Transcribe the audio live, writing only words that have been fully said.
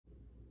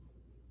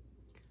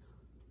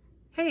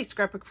Hey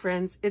Scrapbook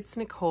friends, it's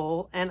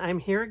Nicole and I'm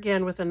here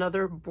again with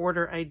another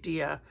border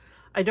idea.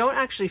 I don't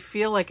actually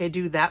feel like I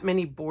do that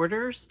many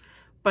borders,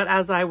 but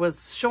as I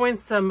was showing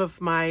some of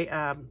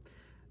my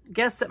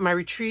guests at my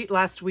retreat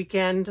last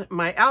weekend,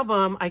 my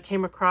album, I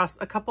came across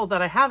a couple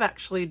that I have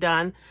actually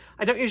done.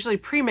 I don't usually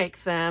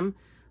pre-make them,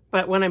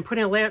 but when I'm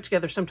putting a layout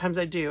together, sometimes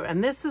I do.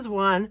 And this is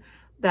one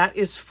that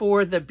is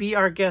for the Be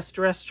Our Guest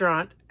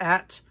restaurant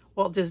at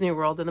Walt Disney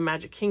World in the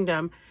Magic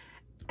Kingdom.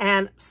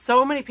 And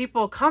so many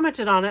people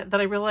commented on it that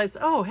I realized,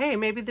 oh, hey,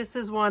 maybe this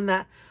is one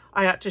that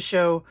I ought to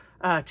show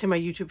to my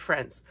YouTube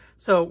friends.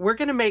 So we're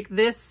going to make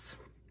this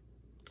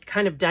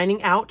kind of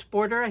dining out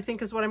border, I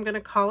think is what I'm going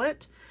to call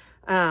it.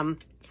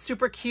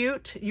 Super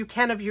cute. You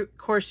can, of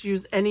course,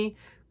 use any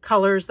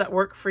colors that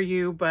work for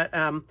you, but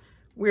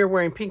we're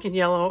wearing pink and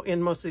yellow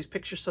in most of these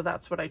pictures, so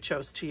that's what I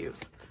chose to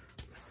use.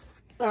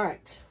 All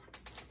right.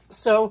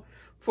 So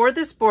for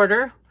this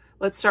border,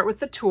 let's start with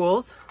the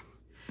tools.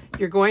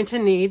 You're going to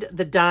need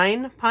the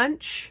Dine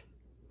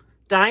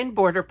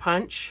border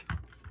punch,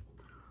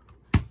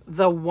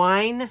 the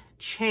Wine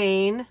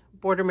Chain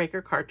border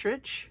maker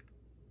cartridge.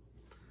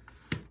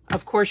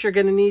 Of course, you're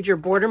going to need your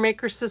border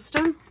maker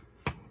system,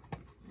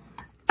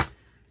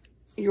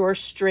 your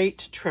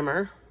straight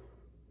trimmer.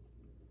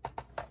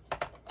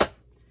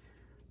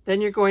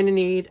 Then you're going to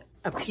need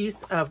a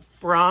piece of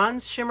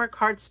bronze shimmer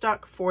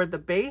cardstock for the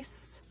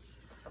base,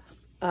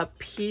 a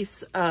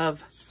piece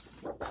of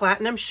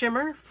platinum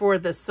shimmer for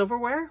the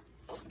silverware,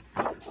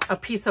 a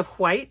piece of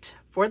white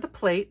for the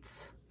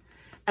plates,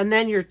 and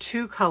then your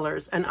two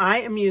colors. And I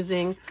am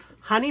using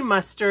honey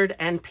mustard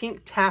and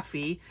pink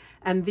taffy,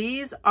 and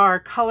these are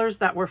colors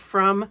that were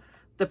from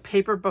the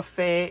paper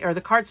buffet or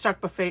the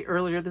cardstock buffet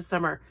earlier this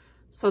summer,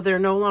 so they're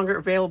no longer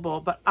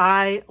available, but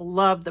I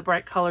love the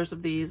bright colors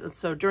of these. And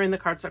so during the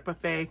cardstock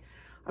buffet,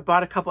 I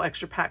bought a couple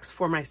extra packs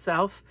for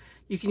myself.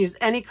 You can use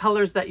any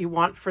colors that you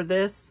want for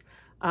this.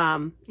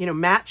 You know,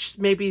 match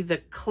maybe the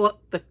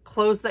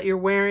clothes that you're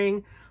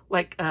wearing,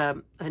 like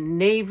a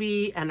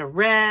navy and a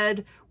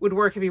red would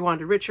work if you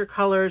wanted richer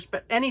colors,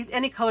 but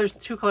any colors,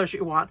 two colors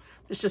you want.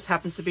 This just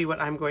happens to be what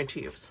I'm going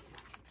to use.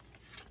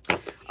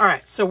 All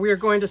right, so we're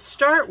going to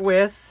start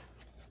with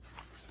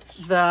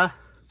the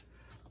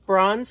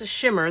bronze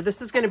shimmer.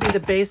 This is going to be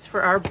the base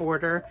for our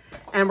border,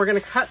 and we're going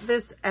to cut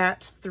this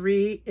at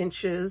 3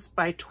 inches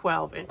by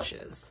 12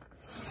 inches.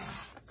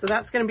 So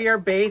that's going to be our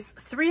base.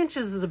 3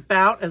 inches is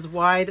about as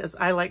wide as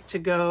I like to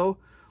go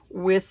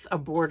with a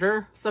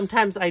border.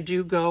 Sometimes I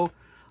do go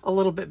a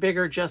little bit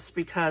bigger just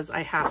because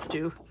I have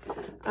to.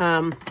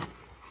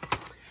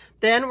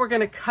 Then we're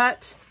going to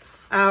cut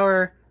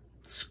our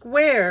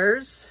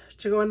squares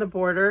to go in the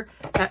border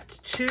at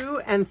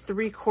 2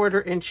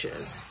 3/4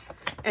 inches.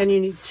 And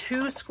you need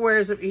 2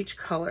 squares of each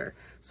color.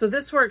 So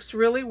this works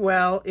really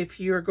well if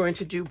you're going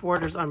to do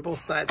borders on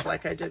both sides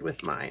like I did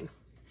with mine.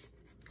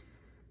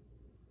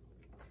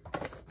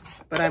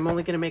 But I'm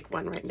only going to make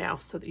one right now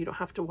so that you don't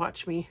have to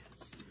watch me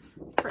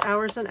for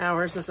hours and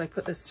hours as I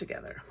put this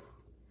together.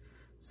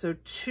 So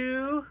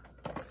 2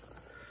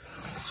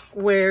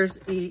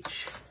 squares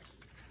each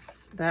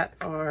that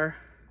are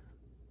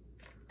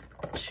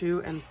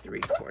 2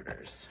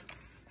 3/4.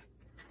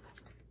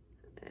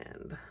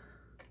 And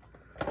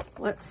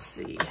let's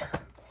see.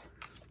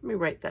 Let me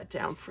write that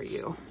down for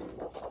you.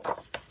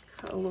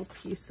 Cut a little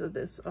piece of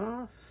this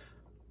off.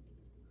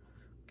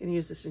 I'm going to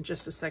use this in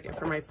just a second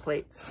for my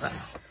plates, but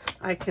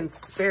I can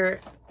spare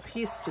a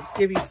piece to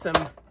give you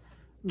some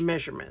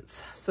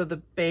measurements. So the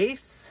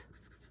base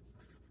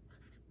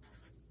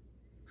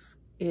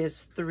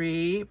is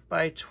 3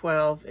 by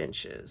 12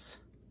 inches.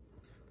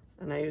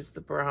 And I use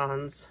the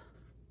bronze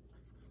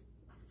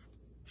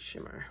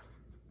shimmer.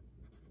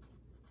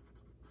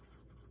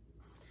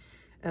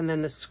 And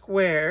then the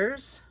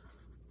squares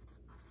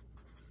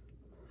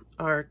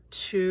are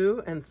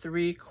 2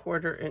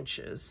 3/4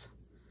 inches.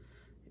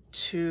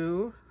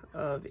 2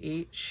 of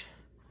each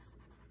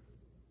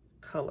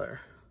color.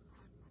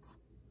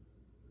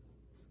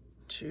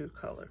 2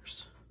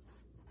 colors.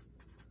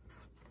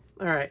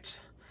 All right.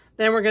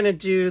 Then we're going to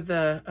do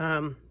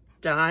the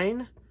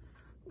Dine.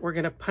 We're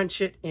going to punch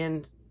it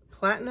in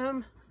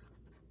platinum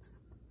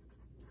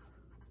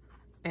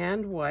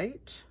and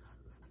white.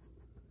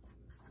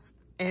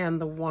 And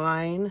the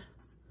wine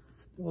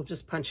we'll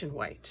just punch in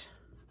white.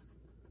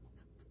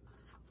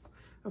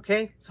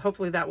 Okay, so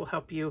hopefully that will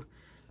help you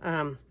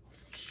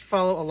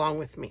follow along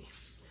with me.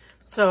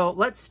 So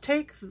let's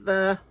take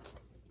the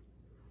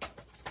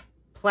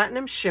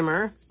platinum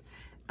shimmer,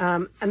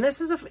 and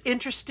this is an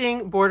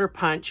interesting border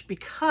punch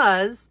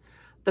because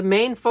the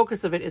main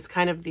focus of it is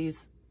kind of the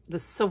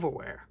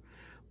silverware,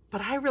 but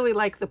I really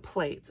like the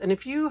plates. And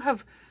if you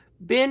have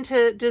been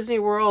to Disney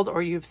World,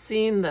 or you've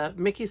seen the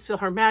Mickey's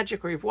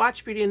PhilharMagic, or you've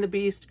watched Beauty and the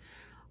Beast,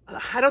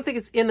 I don't think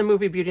it's in the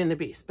movie Beauty and the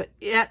Beast, but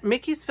at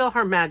Mickey's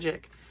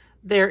PhilharMagic,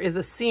 there is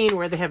a scene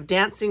where they have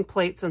dancing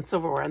plates and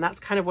silverware, and that's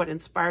kind of what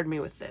inspired me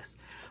with this.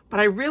 But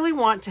I really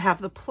want to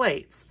have the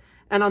plates.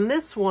 And on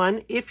this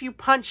one, if you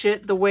punch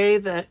it the way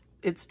that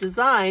it's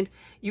designed,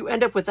 you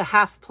end up with a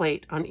half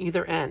plate on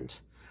either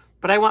end.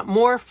 but I want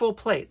more full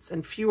plates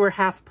and fewer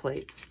half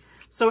plates.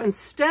 So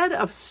instead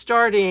of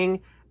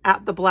starting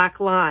at the black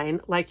line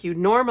like you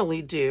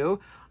normally do,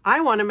 I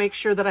want to make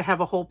sure that I have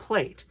a whole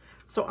plate.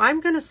 So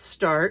I'm going to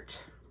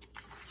start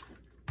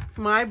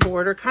my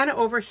border kind of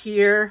over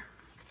here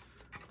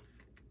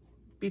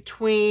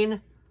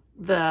between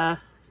the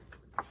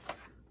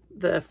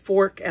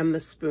fork and the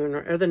spoon,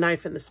 or the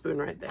knife and the spoon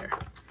right there.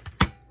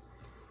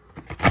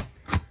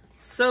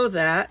 So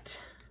that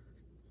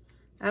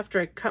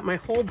after I cut my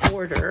whole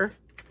border,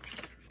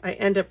 I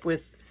end up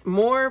with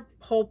more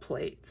whole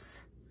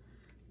plates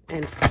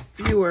and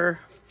fewer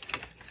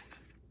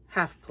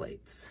half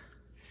plates.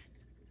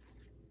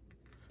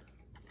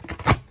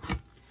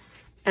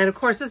 And of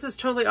course, this is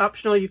totally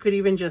optional. You could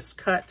even just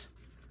cut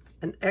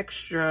an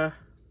extra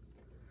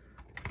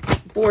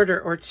border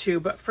or two,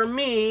 but for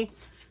me,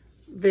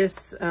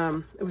 this,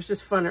 it was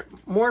just funner,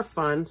 more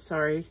fun,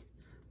 sorry.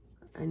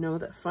 I know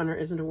that funner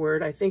isn't a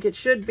word. I think it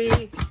should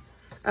be.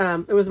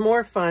 It was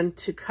more fun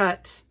to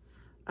cut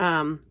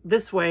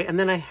this way, and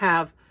then I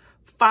have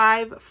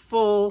 5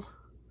 full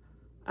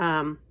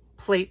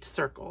plate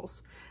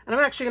circles. And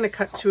I'm actually going to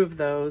cut 2 of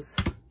those.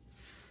 I'm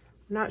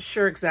not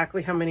sure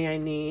exactly how many I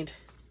need,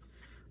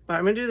 but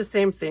I'm going to do the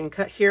same thing.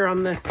 Cut here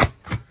on the,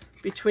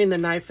 between the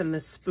knife and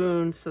the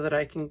spoon so that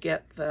I can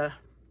get the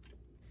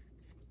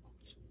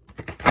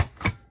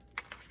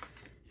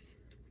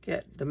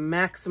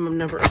maximum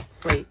number of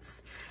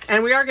plates.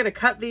 And we are going to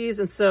cut these,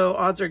 and so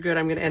odds are good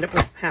I'm going to end up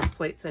with half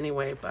plates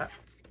anyway, but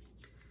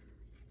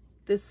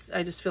this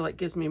I just feel like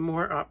gives me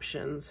more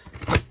options.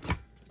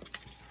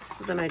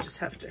 So then I just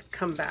have to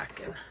come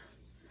back and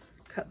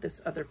cut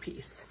this other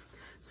piece.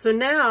 So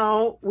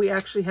now we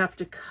actually have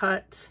to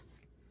cut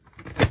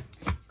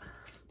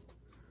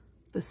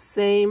the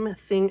same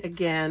thing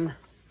again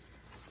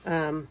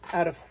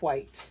out of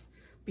white,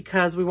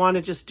 because we want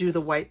to just do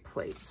the white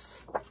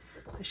plates.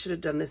 I should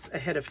have done this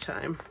ahead of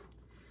time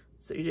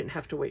so you didn't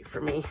have to wait for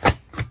me.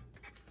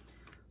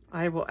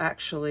 I will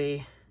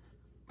actually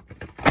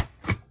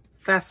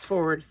fast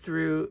forward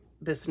through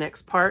this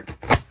next part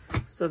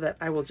so that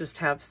I will just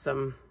have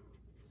some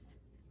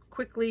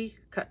quickly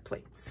cut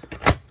plates.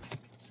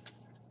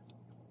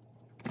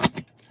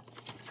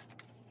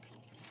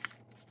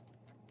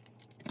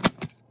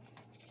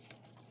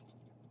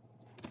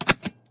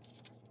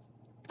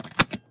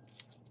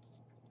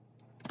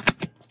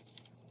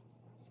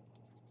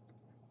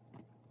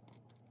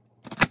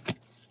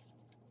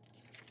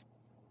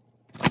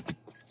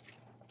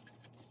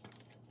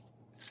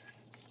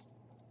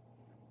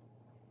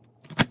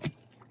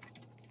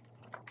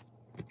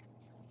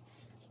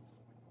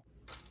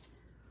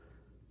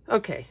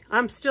 Okay,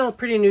 I'm still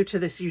pretty new to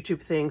this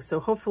YouTube thing, so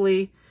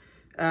hopefully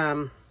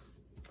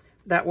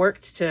that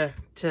worked to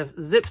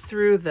zip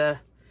through the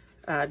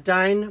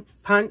Dine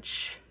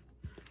punch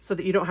so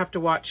that you don't have to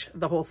watch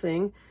the whole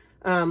thing.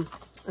 And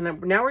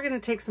now we're going to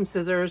take some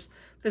scissors.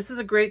 This is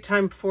a great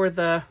time for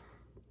the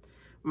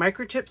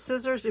microtip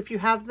scissors if you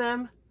have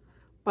them,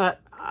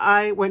 but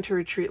I went to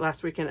retreat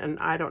last weekend and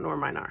I don't know where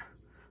mine are.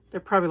 They're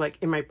probably like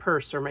in my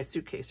purse or my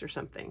suitcase or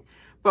something.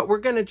 But we're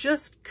going to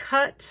just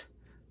cut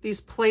these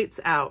plates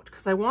out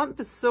because I want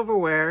the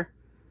silverware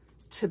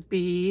to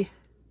be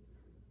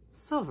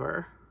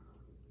silver,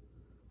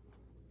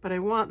 but I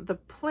want the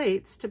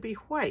plates to be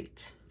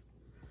white.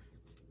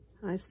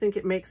 I just think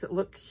it makes it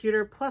look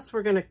cuter. Plus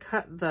we're going to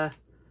cut the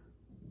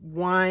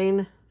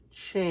wine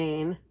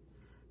chain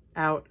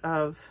out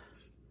of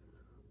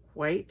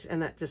white, and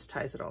that just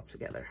ties it all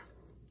together.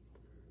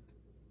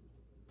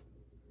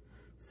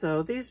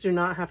 So these do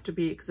not have to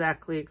be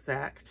exactly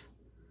exact.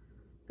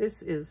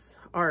 This is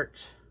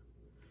art.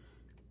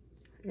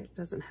 It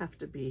doesn't have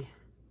to be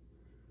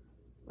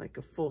like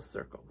a full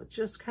circle, but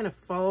just kind of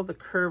follow the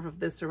curve of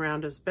this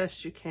around as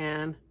best you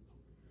can.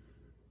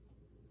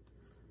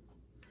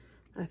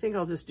 I think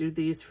I'll just do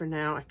these for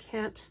now. I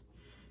can't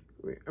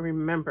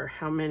remember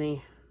how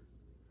many.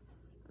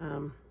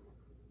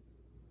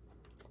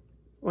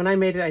 When I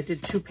made it, I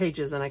did 2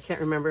 pages, and I can't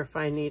remember if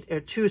I need, or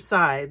 2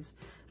 sides,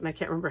 and I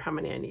can't remember how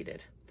many I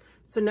needed.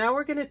 So now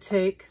we're going to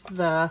take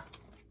the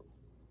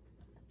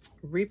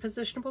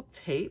repositionable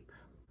tape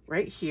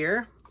right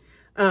here.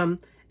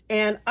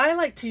 And I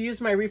like to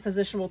use my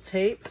repositionable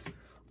tape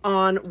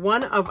on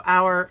one of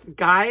our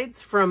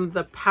guides from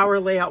the Power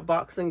Layout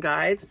Box and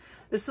Guides.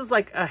 This is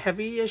like a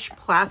heavy-ish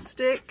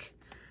plastic.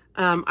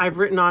 I've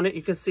written on it,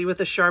 you can see with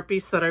a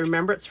Sharpie, so that I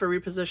remember it's for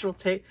repositionable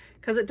tape,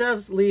 because it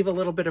does leave a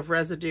little bit of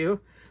residue,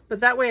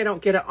 but that way I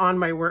don't get it on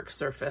my work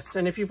surface.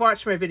 And if you've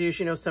watched my videos,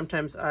 you know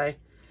sometimes I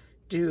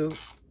do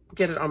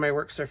get it on my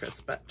work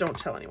surface, but don't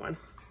tell anyone.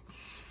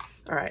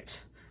 All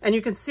right. And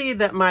you can see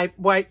that my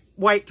white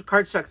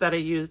cardstock that I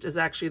used is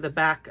actually the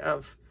back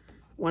of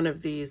one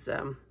of these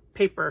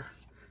paper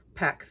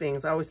pack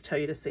things. I always tell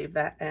you to save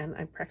that, and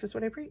I practice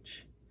what I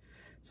preach.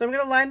 So I'm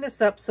going to line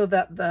this up so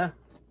that the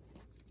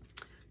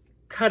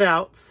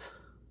cutouts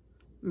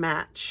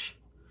match.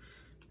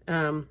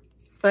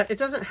 But it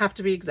doesn't have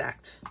to be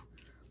exact.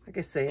 Like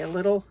I say, a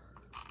little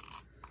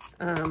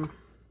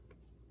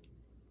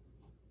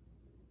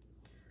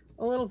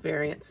a little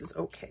variance is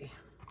okay.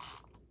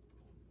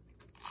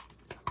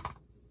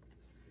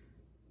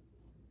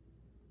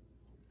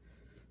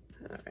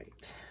 All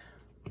right.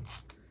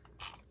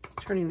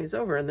 Turning these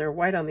over and they're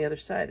white on the other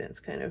side and it's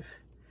kind of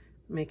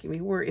making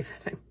me worry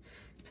that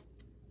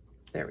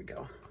there we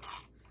go.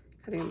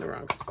 Cutting in the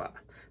wrong spot.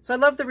 So I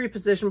love the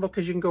repositionable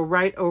because you can go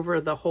right over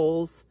the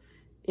holes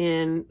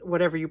in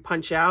whatever you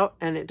punch out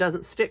and it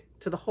doesn't stick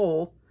to the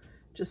hole,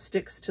 just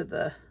sticks to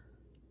the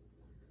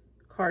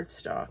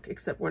cardstock,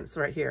 except when it's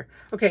right here.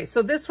 Okay,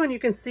 so this one you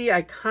can see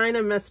I kind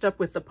of messed up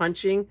with the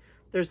punching.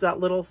 There's that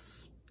little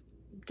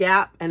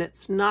gap and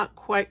it's not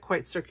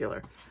quite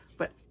circular,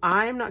 but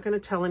I'm not going to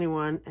tell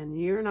anyone and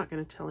you're not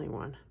going to tell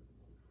anyone.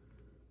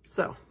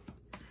 So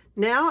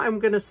now I'm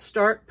going to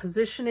start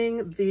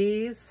positioning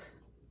these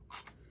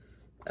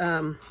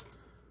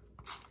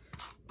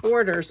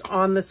borders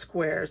on the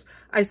squares.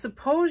 I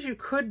suppose you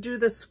could do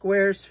the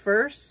squares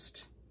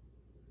first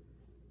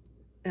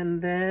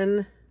and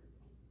then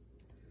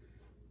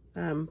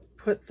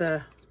put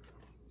the,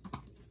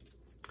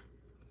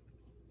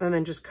 and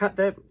then just cut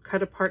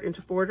apart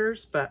into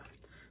borders, but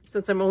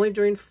since I'm only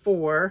doing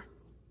 4,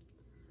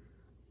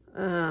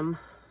 let's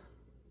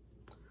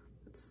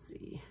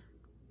see,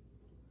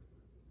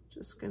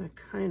 just gonna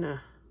kind of,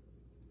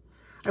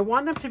 I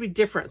want them to be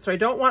different, so I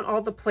don't want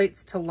all the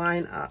plates to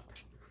line up.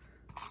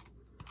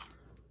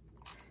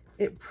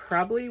 It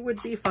probably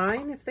would be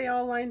fine if they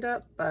all lined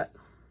up, but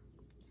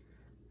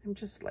I'm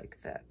just like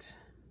that.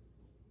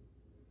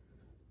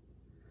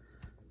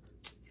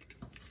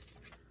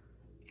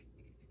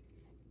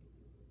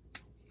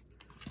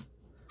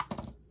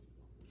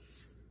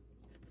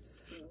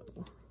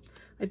 So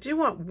I do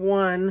want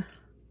one,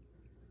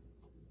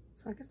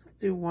 so I guess I'll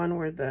do one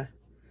where the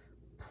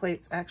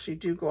plates actually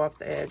do go off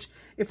the edge.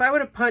 If I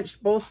would have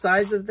punched both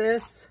sides of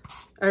this,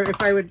 or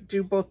if I would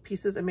do both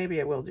pieces, and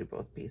maybe I will do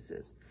both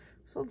pieces.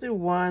 So I'll do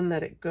one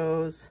that it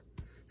goes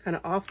kind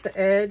of off the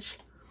edge.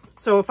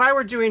 So if I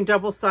were doing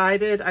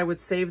double-sided, I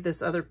would save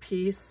this other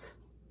piece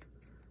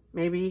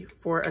maybe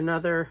for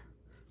another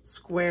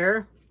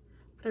square.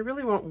 But I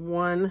really want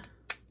one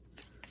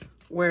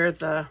where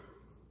the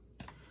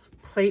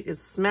plate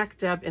is smack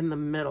dab in the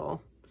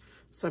middle.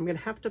 So I'm going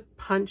to have to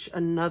punch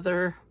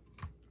another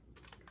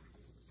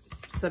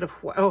set of,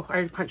 oh, I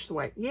already punched the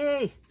white.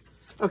 Yay!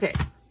 Okay,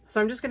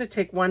 so I'm just going to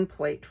take one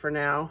plate for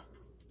now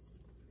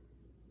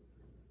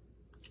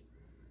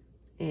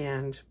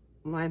and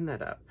line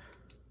that up.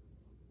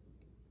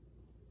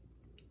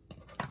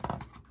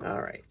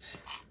 All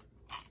right.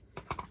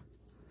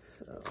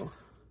 So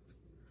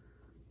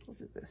we'll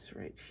do this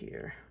right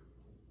here.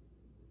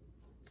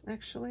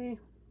 Actually,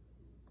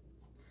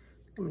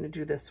 I'm going to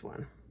do this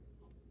one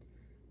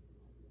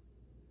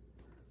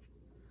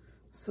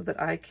so that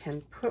I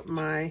can put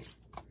my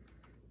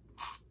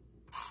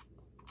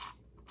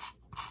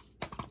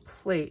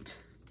plate,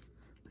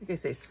 like I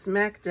say,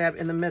 smack dab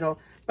in the middle,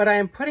 but I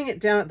am putting it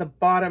down at the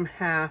bottom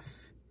half.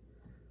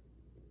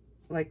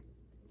 Like,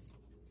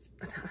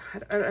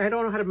 I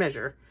don't know how to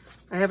measure.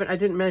 I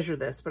didn't measure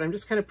this, but I'm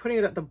just kind of putting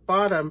it at the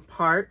bottom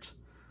part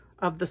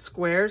of the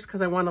squares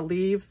because I want to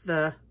leave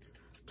the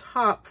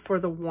top for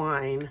the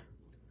wine.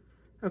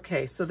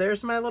 Okay, so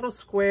there's my little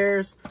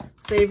squares.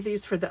 Save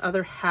these for the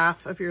other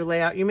half of your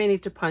layout. You may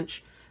need to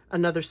punch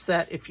another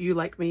set if you,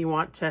 like me,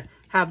 want to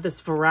have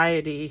this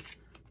variety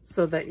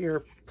so that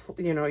your,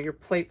 you know, your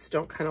plates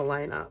don't kind of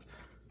line up.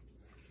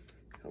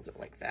 Hold it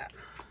like that.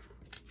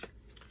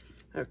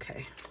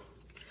 Okay.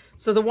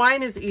 So the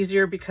wine is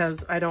easier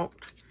because I don't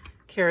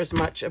care as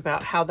much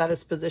about how that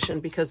is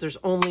positioned because there's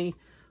only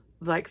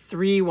like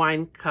 3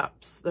 wine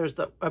cups. There's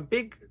a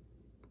big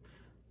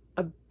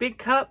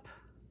cup,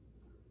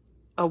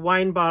 a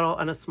wine bottle,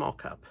 and a small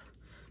cup.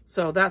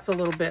 So that's a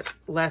little bit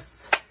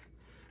less,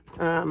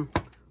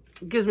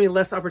 gives me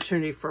less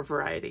opportunity for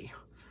variety.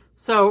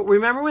 So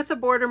remember with the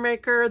border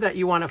maker that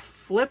you want to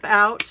flip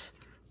out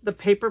the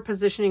paper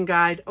positioning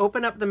guide,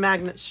 open up the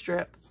magnet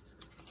strip,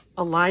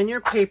 align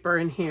your paper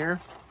in here,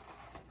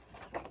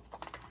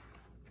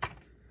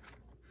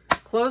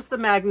 close the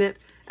magnet,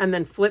 and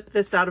then flip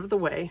this out of the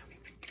way.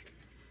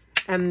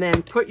 And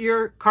then put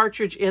your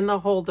cartridge in the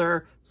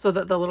holder so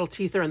that the little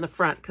teeth are in the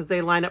front because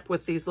they line up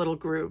with these little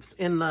grooves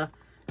in the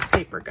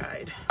paper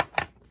guide.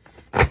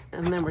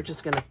 And then we're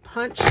just going to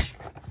punch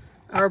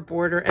our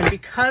border. And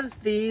because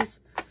these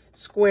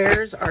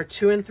squares are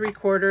 2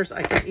 3/4,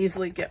 I can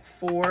easily get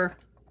 4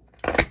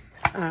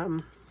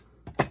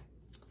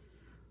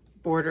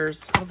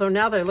 borders. Although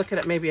now that I look at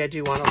it, maybe I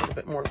do want a little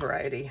bit more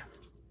variety.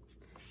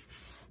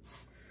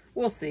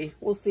 We'll see.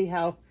 We'll see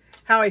how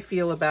I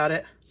feel about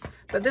it.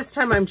 But this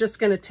time I'm just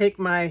going to take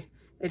my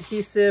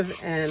adhesive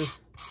and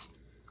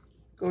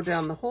go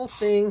down the whole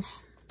thing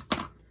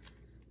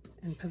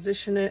and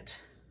position it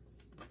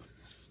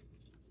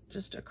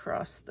just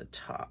across the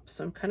top.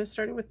 So I'm kind of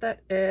starting with that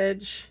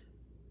edge.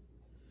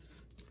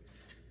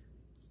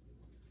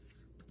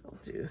 I'll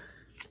do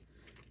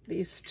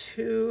these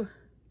 2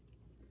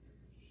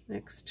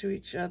 next to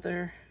each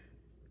other.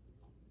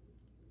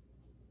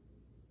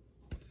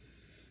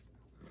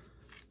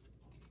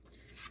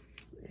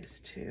 these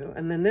two.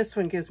 And then this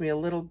one gives me a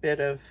little bit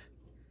of,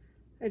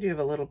 I do have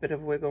a little bit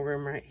of wiggle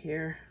room right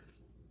here.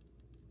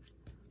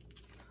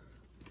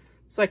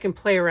 So I can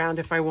play around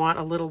if I want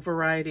a little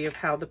variety of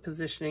how the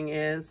positioning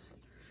is.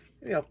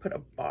 Maybe I'll put a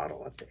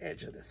bottle at the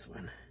edge of this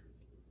one.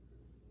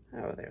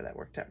 Oh, there, that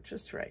worked out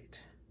just right.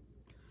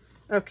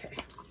 Okay,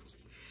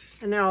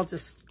 and now I'll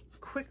just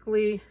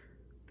quickly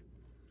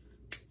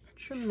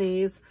trim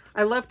these.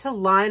 I love to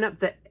line up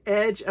the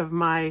edge of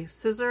my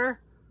scissor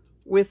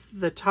with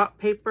the top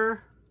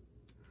paper.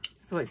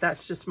 I feel like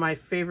that's just my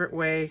favorite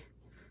way.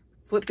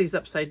 Flip these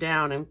upside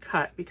down and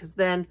cut, because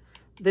then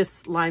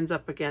this lines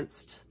up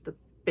against the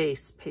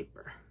base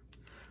paper.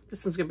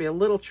 This one's gonna be a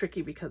little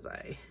tricky because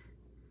I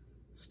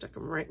stuck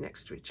them right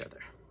next to each other.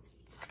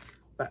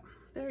 But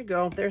there you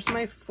go. There's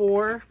my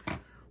 4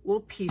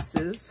 little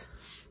pieces.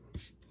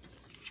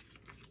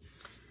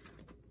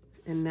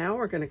 And now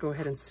we're going to go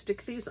ahead and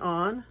stick these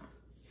on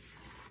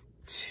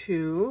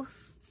to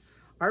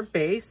our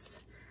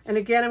base. And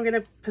again, I'm going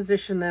to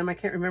position them. I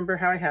can't remember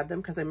how I had them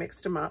because I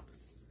mixed them up.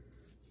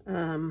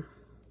 I'm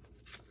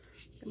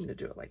going to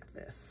do it like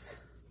this.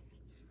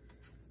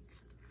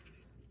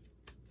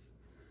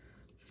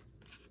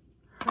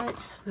 All right,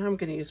 now I'm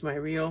going to use my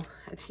real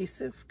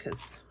adhesive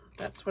because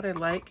that's what I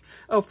like.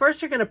 Oh,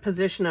 first you're going to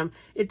position them.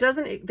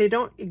 They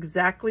don't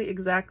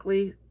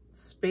exactly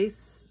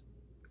space,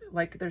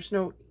 like there's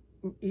no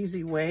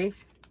easy way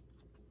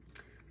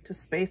to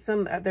space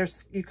them.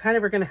 You kind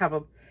of are going to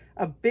have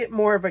a bit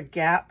more of a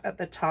gap at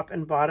the top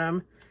and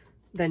bottom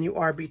than you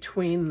are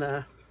between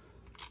the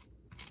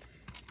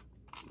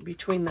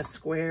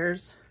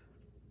squares.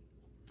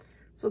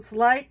 So it's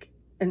like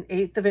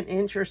 1/8 of an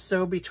inch or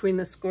so between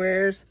the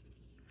squares,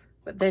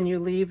 but then you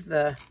leave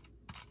the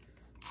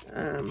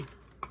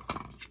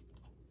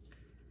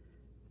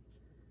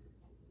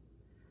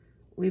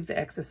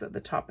excess at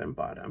the top and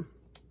bottom.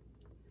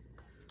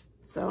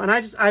 So, and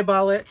I just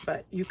eyeball it,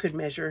 but you could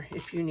measure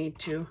if you need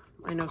to.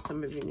 I know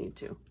some of you need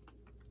to.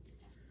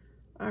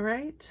 All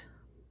right.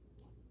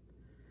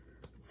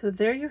 So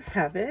there you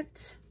have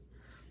it.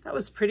 That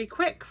was pretty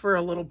quick for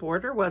a little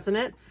border, wasn't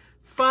it?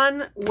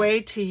 Fun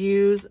way to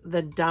use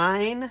the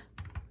Dine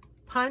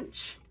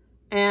punch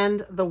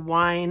and the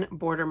wine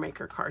border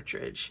maker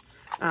cartridge.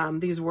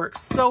 These work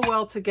so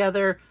well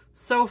together,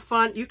 so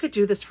fun. You could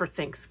do this for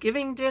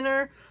Thanksgiving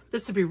dinner.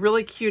 This would be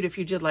really cute if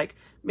you did like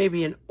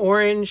maybe an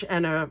orange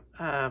and a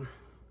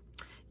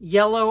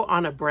yellow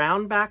on a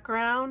brown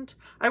background.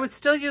 I would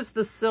still use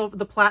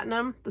the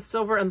platinum, the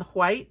silver and the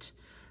white,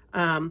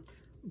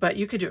 but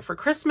you could do it for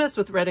Christmas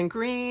with red and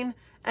green.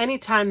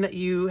 Anytime that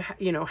you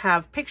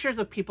have pictures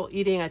of people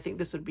eating, I think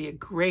this would be a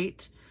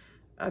great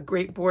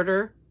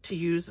border to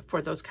use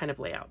for those kind of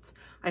layouts.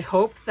 I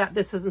hope that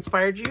this has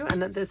inspired you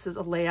and that this is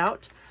a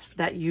layout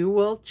that you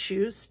will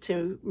choose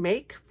to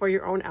make for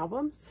your own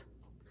albums.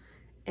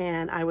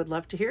 And I would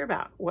love to hear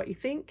about what you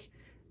think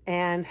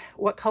and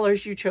what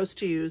colors you chose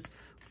to use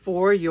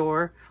for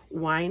your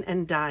wine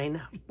and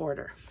dine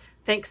border.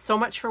 Thanks so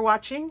much for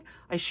watching.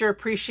 I sure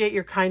appreciate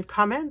your kind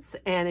comments.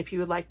 And if you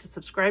would like to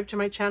subscribe to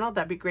my channel,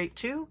 that'd be great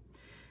too.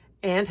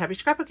 And happy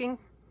scrapbooking.